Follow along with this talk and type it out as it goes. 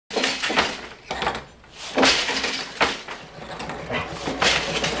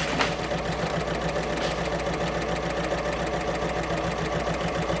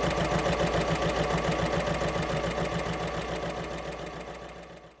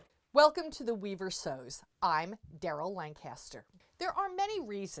Welcome to the Weaver Sews. I'm Daryl Lancaster. There are many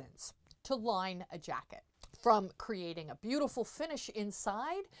reasons to line a jacket, from creating a beautiful finish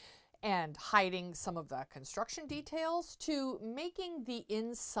inside and hiding some of the construction details to making the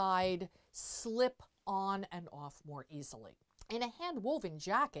inside slip on and off more easily. In a hand-woven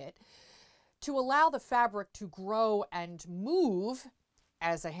jacket, to allow the fabric to grow and move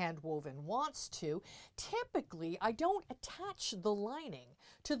as a hand-woven wants to, typically I don't attach the lining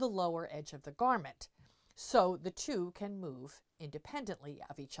to the lower edge of the garment, so the two can move independently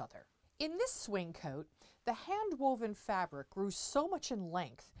of each other. In this swing coat, the hand-woven fabric grew so much in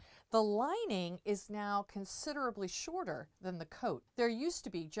length, the lining is now considerably shorter than the coat. There used to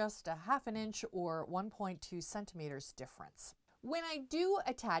be just a ½ an inch or 1.2 centimeters difference. When I do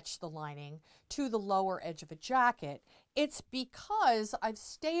attach the lining to the lower edge of a jacket, it's because I've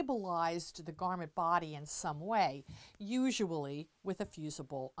stabilized the garment body in some way, usually with a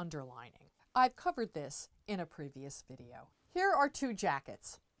fusible underlining. I've covered this in a previous video. Here are two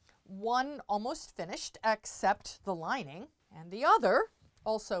jackets. One almost finished except the lining, and the other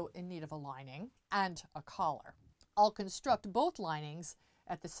also in need of a lining and a collar. I'll construct both linings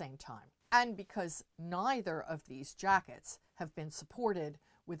at the same time. And because neither of these jackets have been supported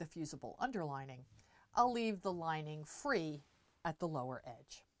with a fusible underlining, I'll leave the lining free at the lower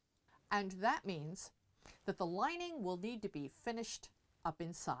edge. And that means that the lining will need to be finished up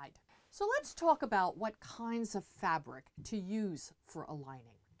inside. So let's talk about what kinds of fabric to use for a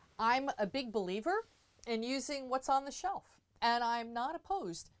lining. I'm a big believer in using what's on the shelf, and I'm not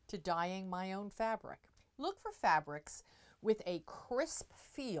opposed to dyeing my own fabric. Look for fabrics with a crisp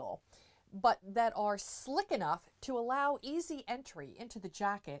feel, but that are slick enough to allow easy entry into the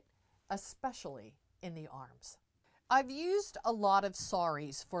jacket, especially in the arms. I've used a lot of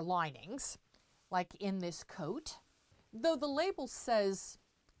saris for linings, like in this coat. Though the label says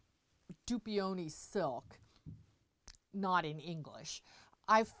Dupioni silk, not in English,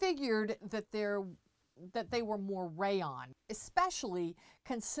 I figured that they were more rayon, especially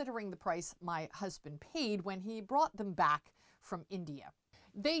considering the price my husband paid when he brought them back from India.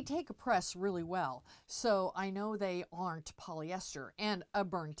 They take a press really well, so I know they aren't polyester, and a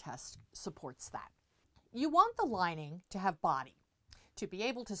burn test supports that. You want the lining to have body, to be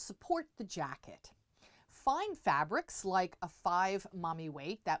able to support the jacket. Fine fabrics like a 5 mommy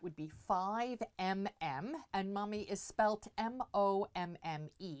weight, that would be 5 mm, and mommy is spelt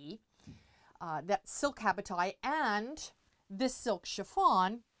M-O-M-M-E. That silk habitai and this silk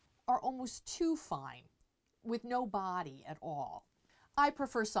chiffon are almost too fine, with no body at all. I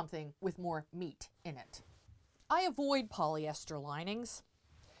prefer something with more meat in it. I avoid polyester linings.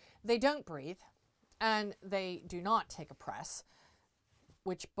 They don't breathe, and they do not take a press,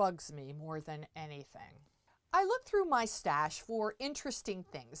 which bugs me more than anything. I look through my stash for interesting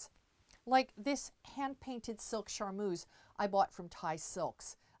things, like this hand-painted silk charmeuse I bought from Thai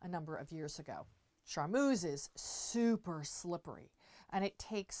Silks a number of years ago. Charmeuse is super slippery, and it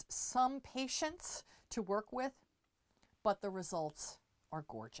takes some patience to work with, but the results are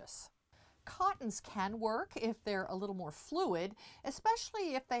gorgeous. Cottons can work if they're a little more fluid,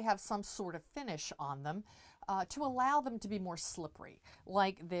 especially if they have some sort of finish on them to allow them to be more slippery,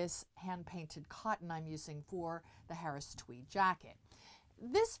 like this hand-painted cotton I'm using for the Harris tweed jacket.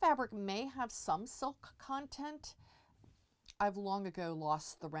 This fabric may have some silk content. I've long ago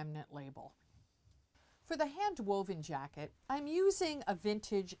lost the remnant label. For the hand-woven jacket, I'm using a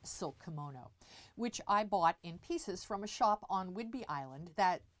vintage silk kimono, which I bought in pieces from a shop on Whidbey Island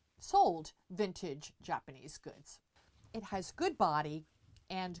that sold vintage Japanese goods. It has good body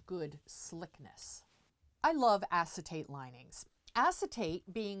and good slickness. I love acetate linings. Acetate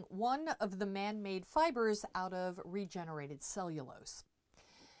being one of the man-made fibers out of regenerated cellulose.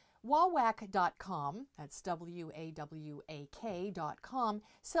 Wawak.com, that's W-A-W-A-K.com,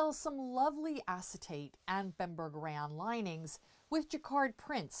 sells some lovely acetate and Bemberg rayon linings with jacquard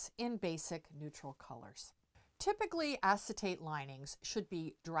prints in basic neutral colors. Typically, acetate linings should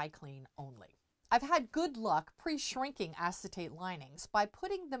be dry clean only. I've had good luck pre-shrinking acetate linings by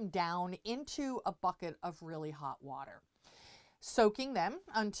putting them down into a bucket of really hot water, soaking them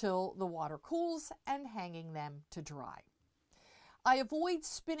until the water cools, and hanging them to dry. I avoid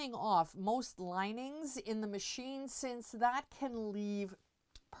spinning off most linings in the machine since that can leave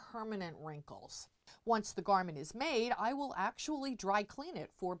permanent wrinkles. Once the garment is made, I will actually dry clean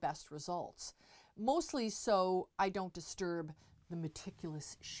it for best results, mostly so I don't disturb the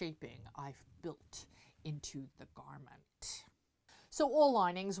meticulous shaping I've built into the garment. So all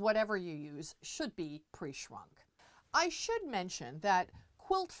linings, whatever you use, should be pre-shrunk. I should mention that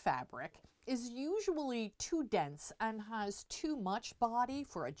quilt fabric is usually too dense and has too much body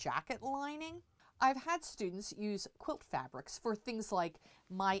for a jacket lining. I've had students use quilt fabrics for things like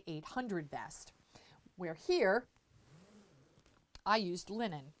my 800 vest, where here I used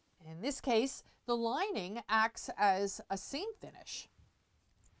linen. In this case, the lining acts as a seam finish,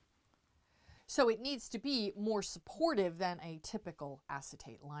 so it needs to be more supportive than a typical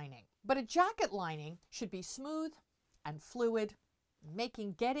acetate lining. But a jacket lining should be smooth and fluid,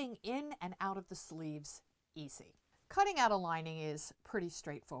 making getting in and out of the sleeves easy. Cutting out a lining is pretty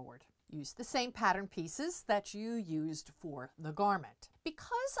straightforward. Use the same pattern pieces that you used for the garment.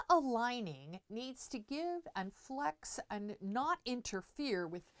 Because a lining needs to give and flex and not interfere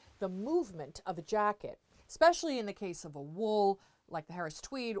with the movement of a jacket, especially in the case of a wool like the Harris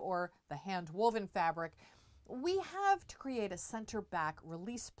tweed or the hand-woven fabric, we have to create a center back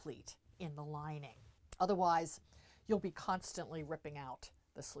release pleat in the lining. Otherwise, you'll be constantly ripping out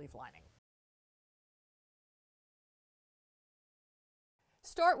the sleeve lining.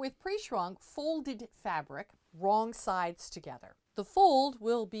 Start with pre-shrunk folded fabric, wrong sides together. The fold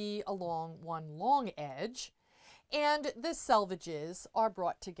will be along one long edge, and the selvages are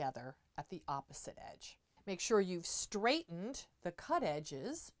brought together at the opposite edge. Make sure you've straightened the cut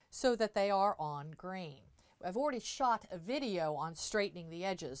edges so that they are on grain. I've already shot a video on straightening the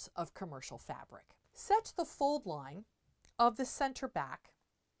edges of commercial fabric. Set the fold line of the center back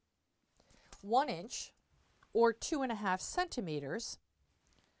 1 inch or 2.5 centimeters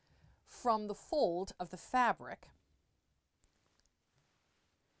from the fold of the fabric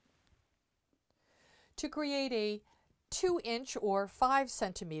to create a 2-inch or 5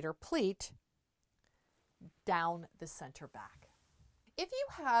 centimeter pleat down the center back. If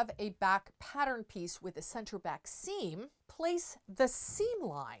you have a back pattern piece with a center back seam, place the seam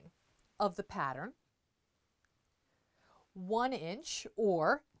line of the pattern 1 inch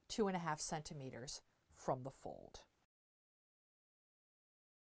or 2.5 centimeters from the fold.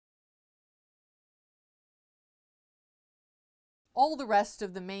 All the rest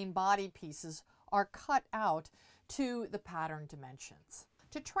of the main body pieces are cut out to the pattern dimensions.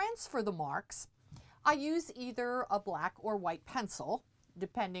 To transfer the marks, I use either a black or white pencil,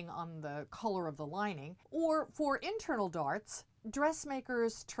 depending on the color of the lining, or for internal darts,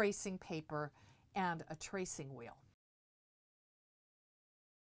 dressmaker's tracing paper and a tracing wheel.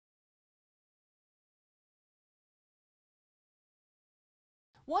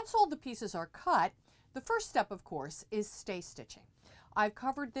 Once all the pieces are cut, the first step, of course, is stay stitching. I've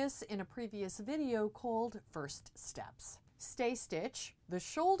covered this in a previous video called First Steps. Stay stitch the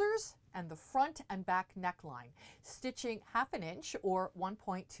shoulders and the front and back neckline, stitching 1/2 inch or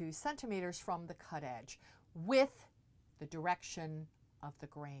 1.2 centimeters from the cut edge with the direction of the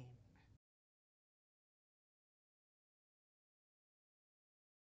grain.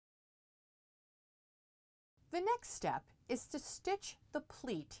 The next step is to stitch the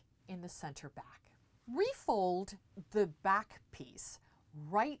pleat in the center back. Refold the back piece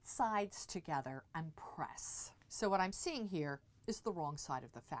right sides together and press. So what I'm seeing here is the wrong side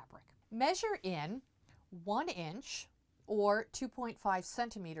of the fabric. Measure in 1 inch or 2.5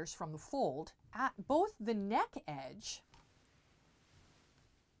 centimeters from the fold at both the neck edge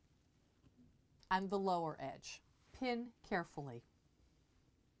and the lower edge. Pin carefully.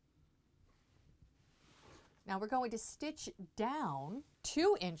 Now we're going to stitch down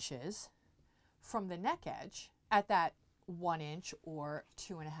 2 inches from the neck edge at that 1 inch or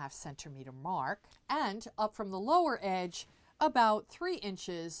 2.5 centimeter mark, and up from the lower edge about 3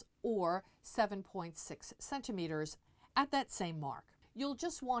 inches or 7.6 centimeters at that same mark. You'll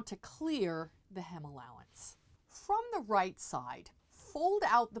just want to clear the hem allowance. From the right side, fold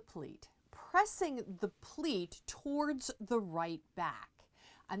out the pleat, pressing the pleat towards the right back,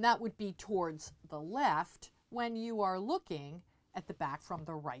 and that would be towards the left when you are looking at the back from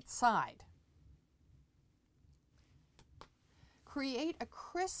the right side. Create a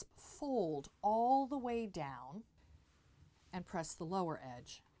crisp fold all the way down and press the lower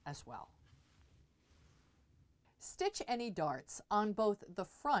edge as well. Stitch any darts on both the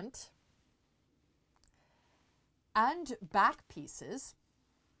front and back pieces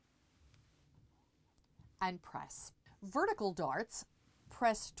and press. Vertical darts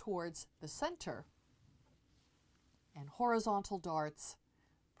press towards the center and horizontal darts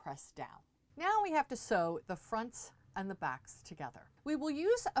press down. Now we have to sew the fronts and the backs together. We will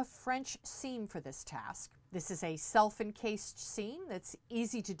use a French seam for this task. This is a self-encased seam that's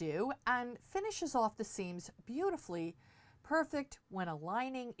easy to do and finishes off the seams beautifully, perfect when a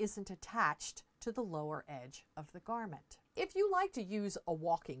lining isn't attached to the lower edge of the garment. If you like to use a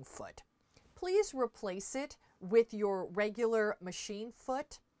walking foot, please replace it with your regular machine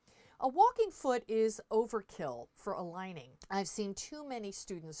foot. A walking foot is overkill for a lining. I've seen too many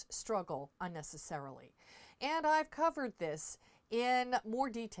students struggle unnecessarily, and I've covered this in more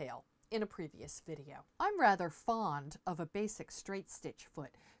detail in a previous video. I'm rather fond of a basic straight stitch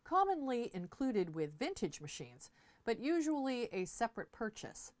foot, commonly included with vintage machines, but usually a separate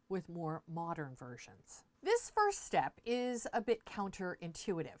purchase with more modern versions. This first step is a bit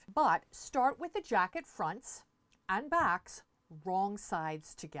counterintuitive, but start with the jacket fronts and backs wrong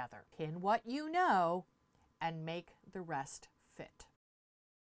sides together. Pin what you know and make the rest fit.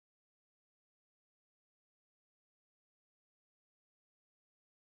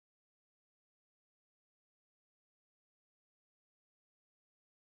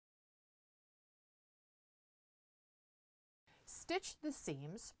 Stitch the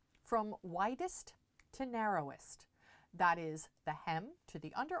seams from widest to narrowest. That is the hem to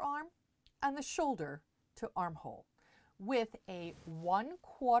the underarm and the shoulder to armhole, with a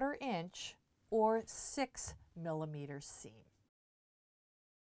 1/4 inch or 6 millimeter seam.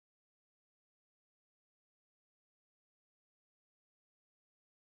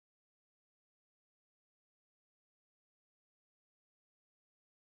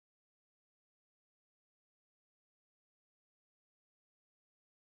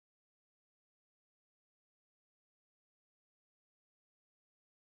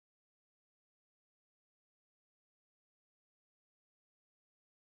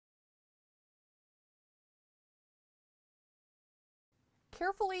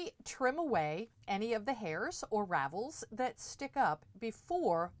 Carefully trim away any of the hairs or ravels that stick up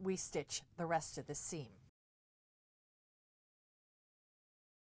before we stitch the rest of the seam.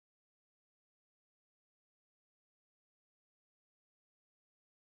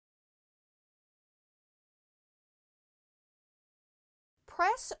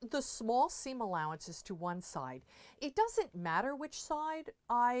 Press the small seam allowances to one side. It doesn't matter which side,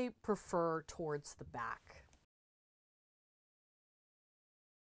 I prefer towards the back.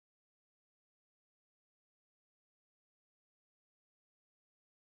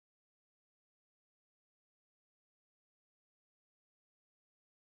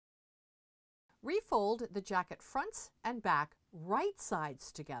 Refold the jacket fronts and back right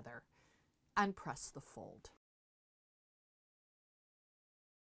sides together and press the fold.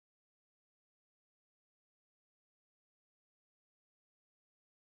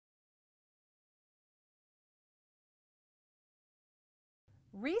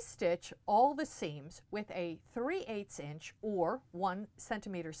 Restitch all the seams with a 3/8 inch or 1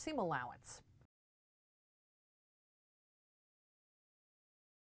 centimeter seam allowance.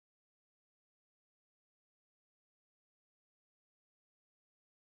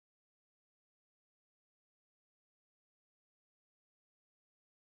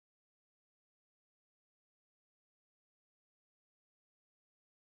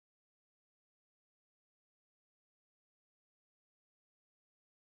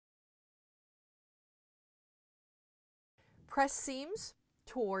 Press seams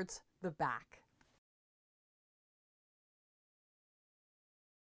towards the back.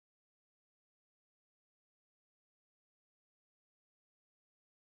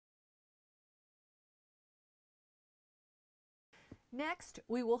 Next,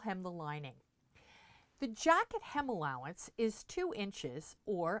 we will hem the lining. The jacket hem allowance is 2 inches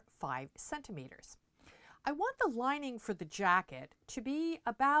or 5 centimeters. I want the lining for the jacket to be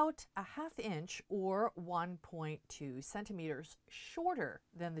about a 1/2 inch or 1.2 centimeters shorter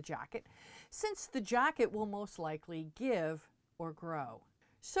than the jacket, since the jacket will most likely give or grow.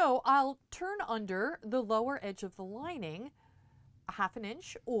 So I'll turn under the lower edge of the lining a 1/2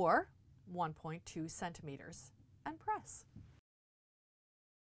 inch or 1.2 centimeters and press.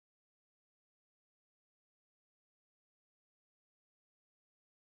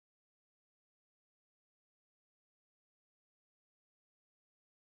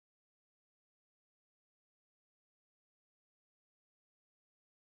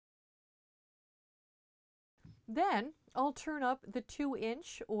 Then I'll turn up the 2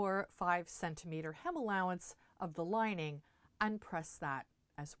 inch or 5 centimeter hem allowance of the lining and press that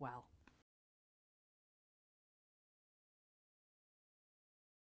as well.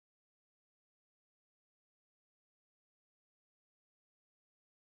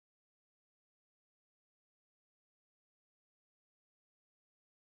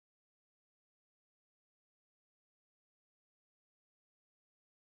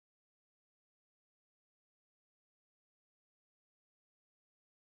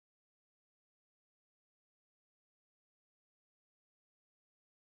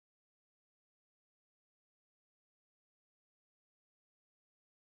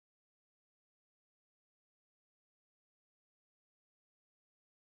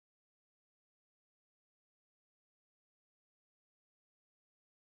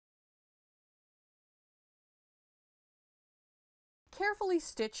 carefully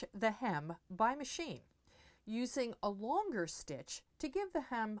stitch the hem by machine, using a longer stitch to give the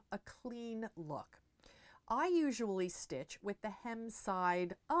hem a clean look. I usually stitch with the hem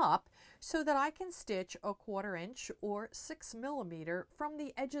side up so that I can stitch a 1/4 inch or 6 millimeter from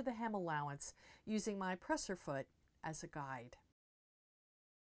the edge of the hem allowance using my presser foot as a guide.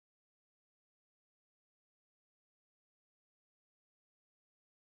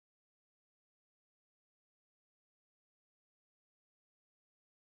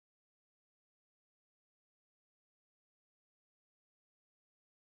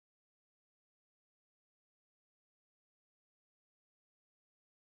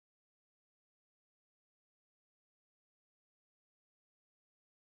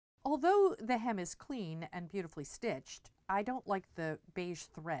 Although the hem is clean and beautifully stitched, I don't like the beige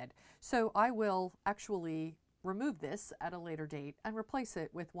thread, so I will actually remove this at a later date and replace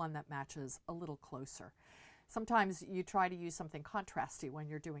it with one that matches a little closer. Sometimes you try to use something contrasty when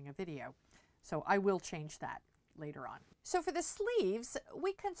you're doing a video, so I will change that later on. So for the sleeves,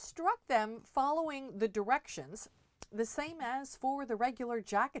 we construct them following the directions, the same as for the regular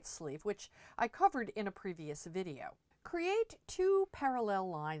jacket sleeve, which I covered in a previous video. Create 2 parallel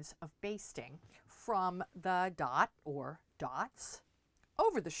lines of basting from the dot or dots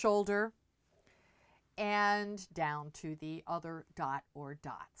over the shoulder and down to the other dot or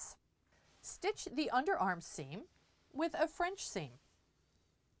dots. Stitch the underarm seam with a French seam,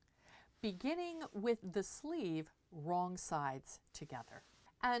 beginning with the sleeve wrong sides together.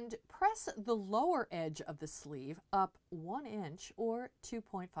 And press the lower edge of the sleeve up 1 inch or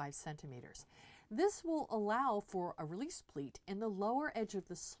 2.5 centimeters. This will allow for a release pleat in the lower edge of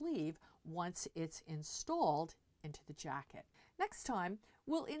the sleeve once it's installed into the jacket. Next time,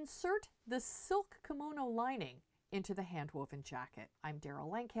 we'll insert the silk kimono lining into the handwoven jacket. I'm Daryl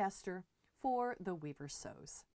Lancaster for The Weaver Sews.